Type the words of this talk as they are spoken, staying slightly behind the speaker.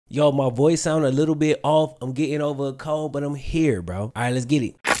Yo, my voice sound a little bit off. I'm getting over a cold, but I'm here, bro. All right, let's get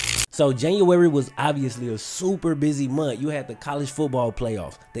it. So January was obviously a super busy month. You had the college football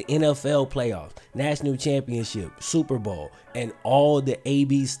playoffs, the NFL playoffs, national championship, Super Bowl, and all the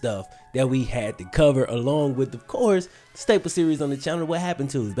AB stuff that we had to cover, along with, of course, the staple series on the channel, What Happened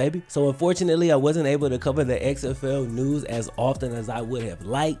To Us, baby. So unfortunately, I wasn't able to cover the XFL news as often as I would have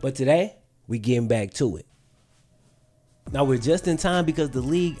liked, but today, we getting back to it. Now we're just in time because the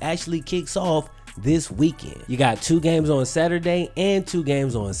league actually kicks off this weekend. You got 2 games on Saturday and 2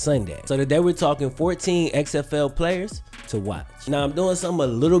 games on Sunday. So today we're talking 14 XFL players to watch. Now I'm doing something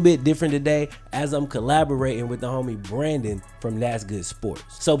a little bit different today as I'm collaborating with the homie Brandon from That's Good Sports.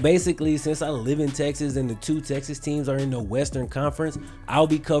 So basically, since I live in Texas and the 2 Texas teams are in the Western Conference, I'll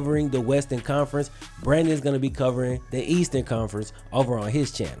be covering the Western Conference. Brandon's gonna be covering the Eastern Conference over on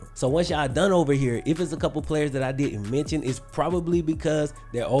his channel. So once y'all done over here, if it's a couple players that I didn't mention, it's probably because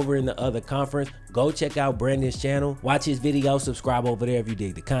they're over in the other conference. Go check out Brandon's channel, watch his video, subscribe over there if you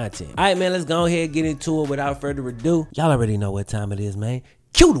dig the content. All right, man, let's go ahead and get into it without further ado. Y'all already know what time it is, man.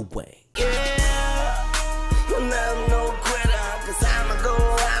 Cue the wing.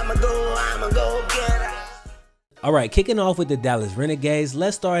 All right, kicking off with the Dallas Renegades,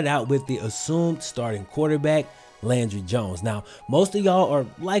 let's start out with the assumed starting quarterback, Landry Jones. Now, most of y'all are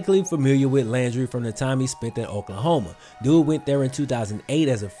likely familiar with Landry from the time he spent in Oklahoma. Dude went there in 2008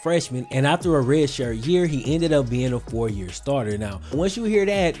 as a freshman, and after a redshirt year, he ended up being a 4-year starter. Now, once you hear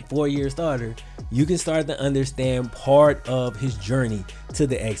that 4-year starter, you can start to understand part of his journey to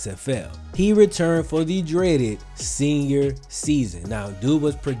the XFL. He returned for the dreaded senior season. Now, dude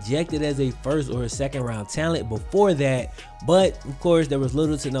was projected as a 1st or a 2nd round talent before that, but of course there was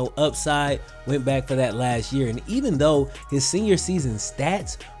little to no upside. Went back for that last year, and even though his senior season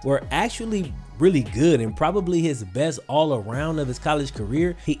stats were actually really good and probably his best all around of his college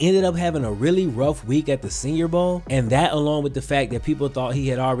career, he ended up having a really rough week at the Senior Bowl, and that, along with the fact that people thought he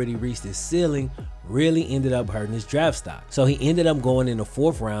had already reached his ceiling, really ended up hurting his draft stock. So he ended up going in the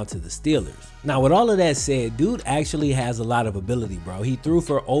 4th round to the Steelers. Now, with all of that said, dude actually has a lot of ability, bro. He threw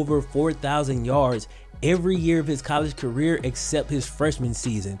for over 4,000 yards every year of his college career except his freshman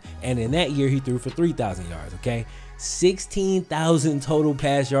season, and in that year he threw for 3,000 yards, okay? 16,000 total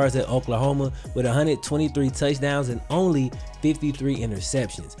pass yards at Oklahoma with 123 touchdowns and only 53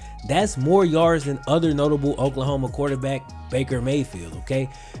 interceptions. That's more yards than other notable Oklahoma quarterback Baker Mayfield, okay?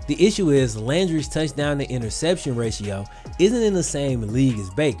 The issue is Landry's touchdown to interception ratio isn't in the same league as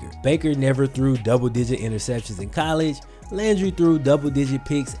Baker. Baker never threw double-digit interceptions in college. Landry threw double-digit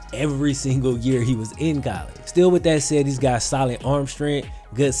picks every single year he was in college. Still, with that said, he's got solid arm strength,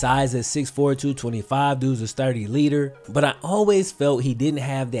 good size at 6'4", 225. Dude's a sturdy leader, but I always felt he didn't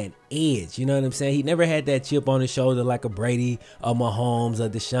have that edge. You know what I'm saying? He never had that chip on his shoulder like a Brady, a Mahomes, a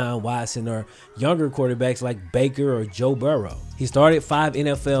Deshaun Watson, or younger quarterbacks like Baker or Joe Burrow. He started 5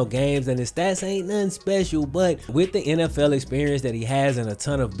 NFL games and his stats ain't nothing special, but with the NFL experience that he has and a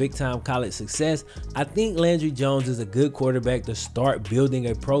ton of big-time college success, I think Landry Jones is a good quarterback to start building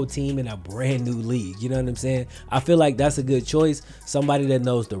a pro team in a brand new league. You know what I'm saying? I feel like that's a good choice. Somebody that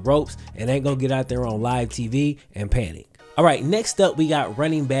knows the ropes and ain't gonna get out there on live TV and panic. All right, next up we got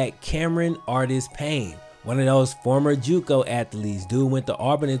running back Cameron Artis-Payne, one of those former JUCO athletes. Dude went to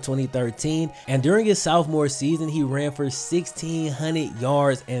Auburn in 2013, and during his sophomore season he ran for 1,600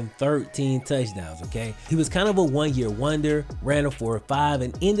 yards and 13 touchdowns, okay? He was kind of a one-year wonder, ran a 4.5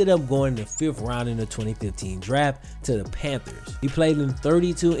 and ended up going in the 5th round in the 2015 draft to the Panthers. He played in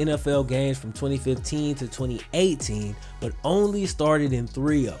 32 NFL games from 2015 to 2018, but only started in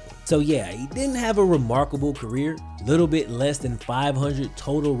 3 of them. So yeah, he didn't have a remarkable career, little bit less than 500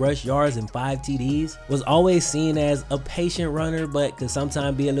 total rush yards and 5 TDs, was always seen as a patient runner, but could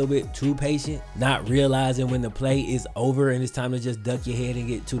sometimes be a little bit too patient, not realizing when the play is over and it's time to just duck your head and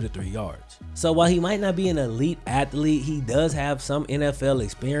get 2 to 3 yards. So while he might not be an elite athlete, he does have some NFL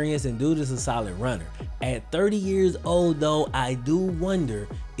experience, and dude is a solid runner. At 30 years old though, I do wonder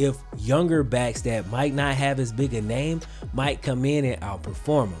if younger backs that might not have as big a name might come in and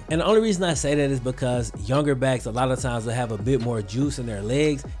outperform him. And the only reason I say that is because younger backs a lot of times will have a bit more juice in their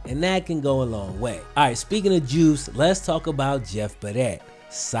legs, and that can go a long way. All right, speaking of juice, let's talk about Jeff Badet.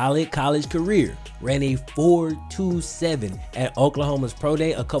 Solid college career, ran a 4.27 at Oklahoma's Pro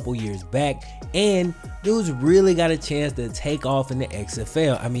Day a couple years back, and dude's really got a chance to take off in the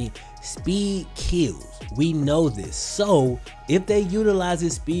XFL. I mean, speed kills. We know this. So if they utilize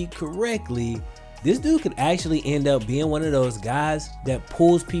his speed correctly, this dude could actually end up being one of those guys that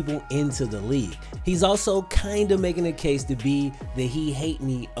pulls people into the league. He's also kind of making a case to be the he hate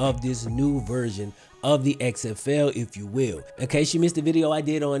me of this new version of the XFL, if you will. In case you missed the video I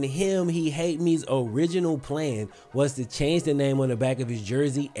did on him, He Hate Me's original plan was to change the name on the back of his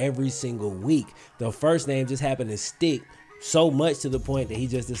jersey every single week. The first name just happened to stick so much to the point that he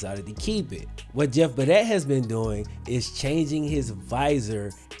just decided to keep it. What Jeff Badette has been doing is changing his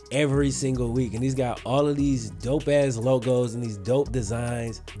visor every single week, and he's got all of these dope ass logos and these dope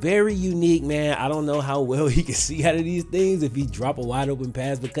designs. Very unique, man. I don't know how well he can see out of these things. If he drop a wide open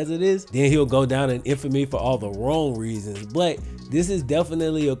pass because of this, then he'll go down in infamy for all the wrong reasons. But this is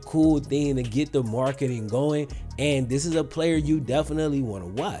definitely a cool thing to get the marketing going, and this is a player you definitely want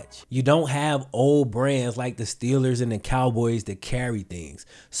to watch. You don't have old brands like the Steelers and the Cowboys that carry things,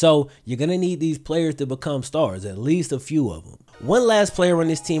 so you're gonna need these players to become stars, at least a few of them. One last player on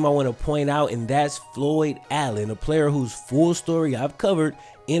this team I want to point out, and that's Floyd Allen, a player whose full story I've covered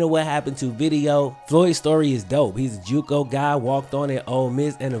in a What Happened To video. Floyd's story is dope. He's a JUCO guy, walked on at Ole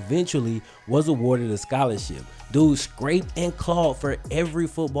Miss, and eventually was awarded a scholarship. Dude scraped and clawed for every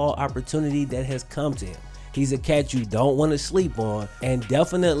football opportunity that has come to him. He's a cat you don't want to sleep on, and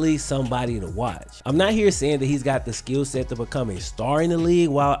definitely somebody to watch. I'm not here saying that he's got the skill set to become a star in the league.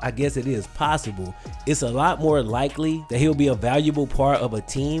 While I guess it is possible, it's a lot more likely that he'll be a valuable part of a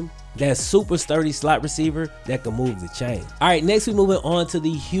team that's super sturdy slot receiver that can move the chain. All right, next we're moving on to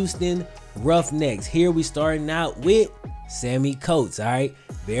the Houston Roughnecks. Here we starting out with Sammy Coates. All right,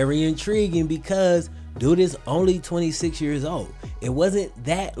 very intriguing because dude is only 26 years old. It wasn't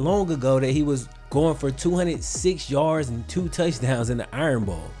that long ago that he was going for 206 yards and 2 touchdowns in the Iron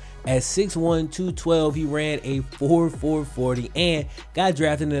Bowl. At 6'1", 212, he ran a 4.40 and got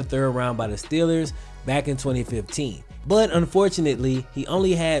drafted in the 3rd round by the Steelers back in 2015. But unfortunately, he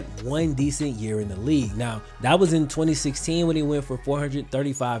only had one decent year in the league. Now, that was in 2016 when he went for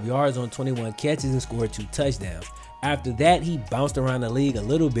 435 yards on 21 catches and scored 2 touchdowns. After that, he bounced around the league a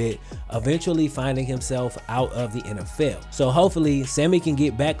little bit, eventually finding himself out of the NFL. So hopefully, Sammy can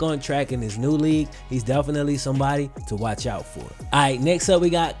get back on track in his new league. He's definitely somebody to watch out for. All right, next up,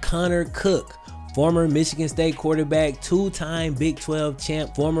 we got Connor Cook. Former Michigan State quarterback, 2-time Big 12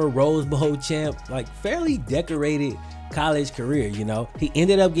 champ, former Rose Bowl champ, like fairly decorated college career, you know. He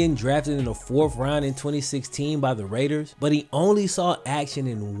ended up getting drafted in the 4th round in 2016 by the Raiders, but he only saw action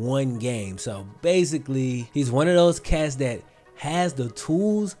in 1 game. So basically, he's one of those cats that has the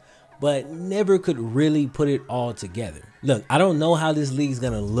tools, but never could really put it all together. Look, I don't know how this league's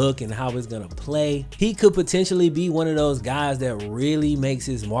gonna look and how it's gonna play. He could potentially be one of those guys that really makes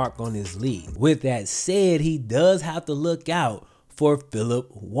his mark on this league. With that said, he does have to look out for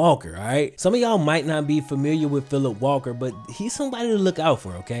Philip Walker. All right, some of y'all might not be familiar with Philip Walker, but he's somebody to look out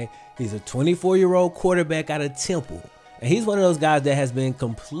for. Okay, he's a 24-year-old quarterback out of Temple, and he's one of those guys that has been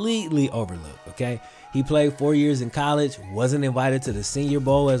completely overlooked. Okay, he played 4 years in college, wasn't invited to the Senior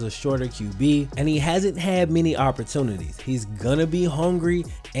Bowl as a shorter QB, and he hasn't had many opportunities. He's gonna be hungry,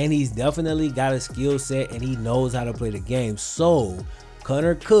 and he's definitely got a skill set, and he knows how to play the game. So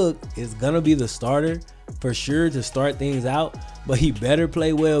Connor Cook is gonna be the starter for sure to start things out, but he better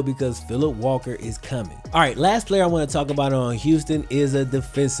play well because Philip Walker is coming. All right, last player I want to talk about on Houston is a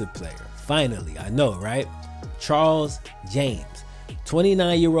defensive player. Finally, I know, right? Charles James.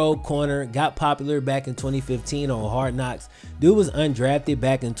 29-year-old corner, got popular back in 2015 on Hard Knocks. Dude was undrafted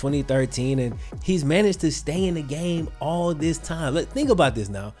back in 2013, and he's managed to stay in the game all this time. Think about this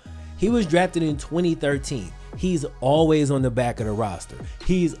now. He was drafted in 2013. He's always on the back of the roster.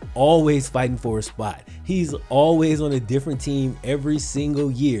 He's always fighting for a spot. He's always on a different team every single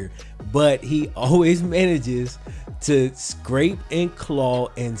year, but he always manages to scrape and claw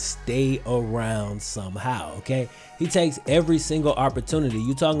and stay around somehow. Okay, he takes every single opportunity.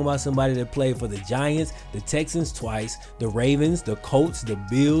 You're talking about somebody that played for the Giants, the Texans twice, the Ravens, the Colts, the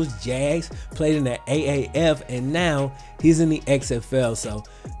Bills, Jags, played in the AAF, and now he's in the XFL. So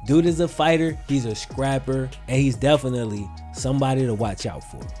dude is a fighter, he's a scrapper, and he's definitely somebody to watch out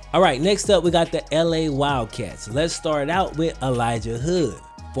for. All right, next up we got the LA Wildcats. Let's start out with Elijah Hood.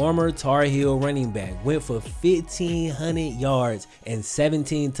 Former Tar Heel running back, went for 1,500 yards and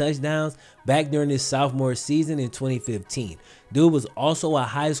 17 touchdowns back during his sophomore season in 2015. Dude was also a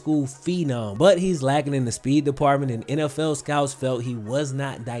high school phenom, but he's lacking in the speed department, and NFL scouts felt he was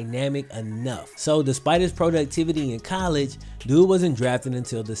not dynamic enough. So despite his productivity in college, dude wasn't drafted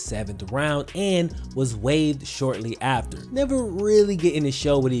until the 7th round and was waived shortly after. Never really getting to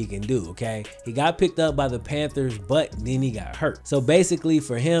show what he can do, okay? He got picked up by the Panthers, but then he got hurt. So basically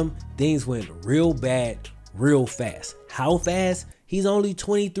for him, things went real bad real fast. How fast? He's only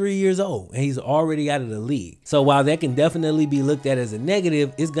 23 years old and he's already out of the league. So while that can definitely be looked at as a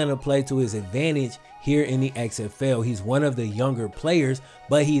negative, it's gonna play to his advantage here in the XFL. He's one of the younger players,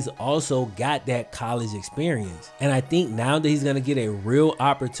 but he's also got that college experience. And I think now that he's gonna get a real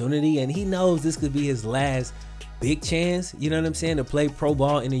opportunity, and he knows this could be his last big chance, you know what I'm saying, to play pro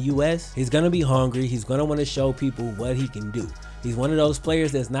ball in the US, he's gonna be hungry. He's gonna wanna show people what he can do. He's one of those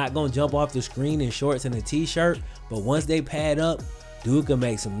players that's not gonna jump off the screen in shorts and a t-shirt, but once they pad up, dude can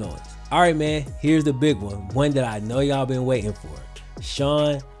make some noise. All right, man, here's the big one that I know y'all been waiting for.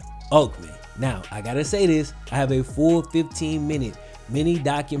 Shawn Oakman. Now, I gotta say this, I have a full 15-minute mini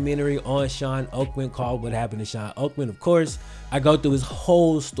documentary on Shawn Oakman called What Happened to Shawn Oakman. Of course, I go through his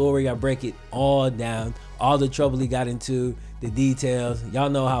whole story. I break it all down, all the trouble he got into, the details. Y'all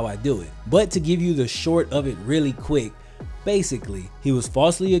know how I do it. But to give you the short of it really quick, basically, he was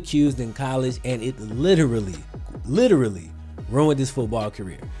falsely accused in college, and it literally ruined his football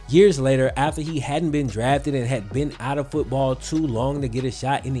career. Years later, after he hadn't been drafted and had been out of football too long to get a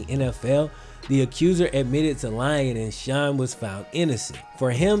shot in the NFL, the accuser admitted to lying and Shawn was found innocent.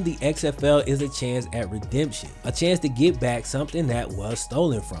 For him, the XFL is a chance at redemption, a chance to get back something that was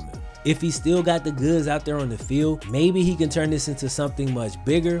stolen from him. If he still got the goods out there on the field, maybe he can turn this into something much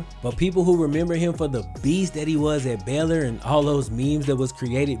bigger, but people who remember him for the beast that he was at Baylor and all those memes that was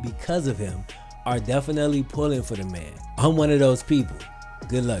created because of him are definitely pulling for the man. I'm one of those people.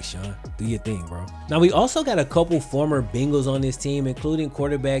 Good luck, Shawn. Do your thing, bro. Now, we also got a couple former Bengals on this team, including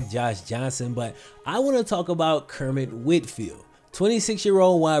quarterback Josh Johnson, but I want to talk about Kermit Whitfield,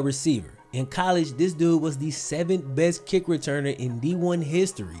 26-year-old wide receiver. In college, this dude was the 7th best kick returner in D1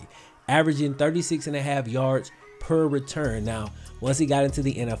 history, averaging 36.5 yards per return. Now, once he got into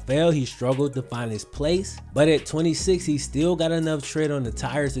the NFL, he struggled to find his place, but at 26, he still got enough tread on the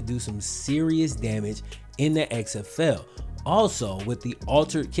tires to do some serious damage in the XFL. Also, with the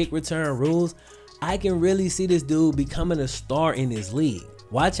altered kick return rules, I can really see this dude becoming a star in this league.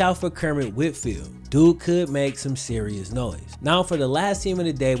 Watch out for Kermit Whitfield. Dude could make some serious noise. Now, for the last team of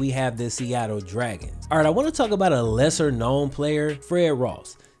the day, we have the Seattle Dragons. All right, I want to talk about a lesser known player, Fred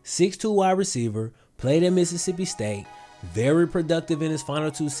Ross, 6'2" wide receiver, played at Mississippi State, very productive in his final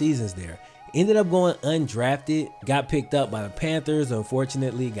 2 seasons there. Ended up going undrafted, got picked up by the Panthers,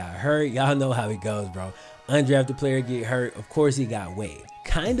 unfortunately got hurt. Y'all know how it goes, bro. Undrafted player get hurt, of course he got waived.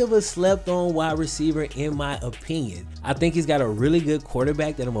 Kind of a slept on wide receiver in my opinion. I think he's got a really good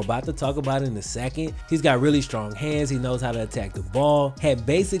quarterback that I'm about to talk about in a second. He's got really strong hands, he knows how to attack the ball, had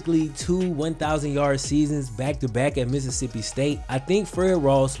basically 2 1,000-yard seasons back to back at Mississippi State. I think Fred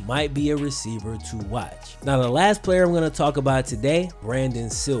Ross might be a receiver to watch. Now, the last player I'm going to talk about today, Brandon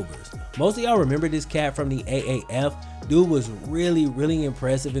Silvers. Most of y'all remember this cat from the AAF. Dude was really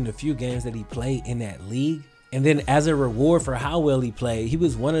impressive in the few games that he played in that league. And then as a reward for how well he played, he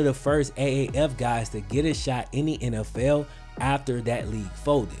was one of the first AAF guys to get a shot in the NFL after that league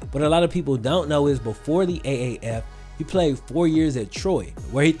folded. What a lot of people don't know is before the AAF, he played 4 years at Troy,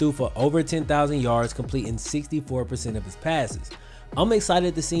 where he threw for over 10,000 yards, completing 64% of his passes. I'm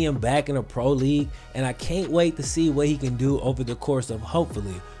excited to see him back in a pro league, and I can't wait to see what he can do over the course of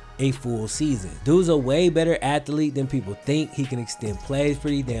hopefully a full season. Dude's a way better athlete than people think. He can extend plays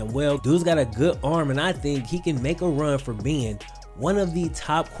pretty damn well. Dude's got a good arm, and I think he can make a run for being one of the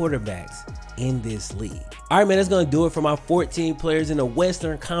top quarterbacks in this league. All right, man, that's gonna do it for my 14 players in the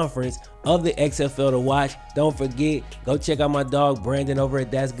Western Conference of the XFL to watch. Don't forget, go check out my dog Brandon over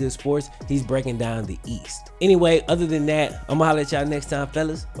at That's Good Sports. He's breaking down the East. Anyway, other than that, I'm gonna holler at y'all next time,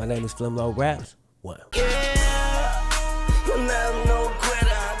 fellas. My name is FlemLo Raps. Wow.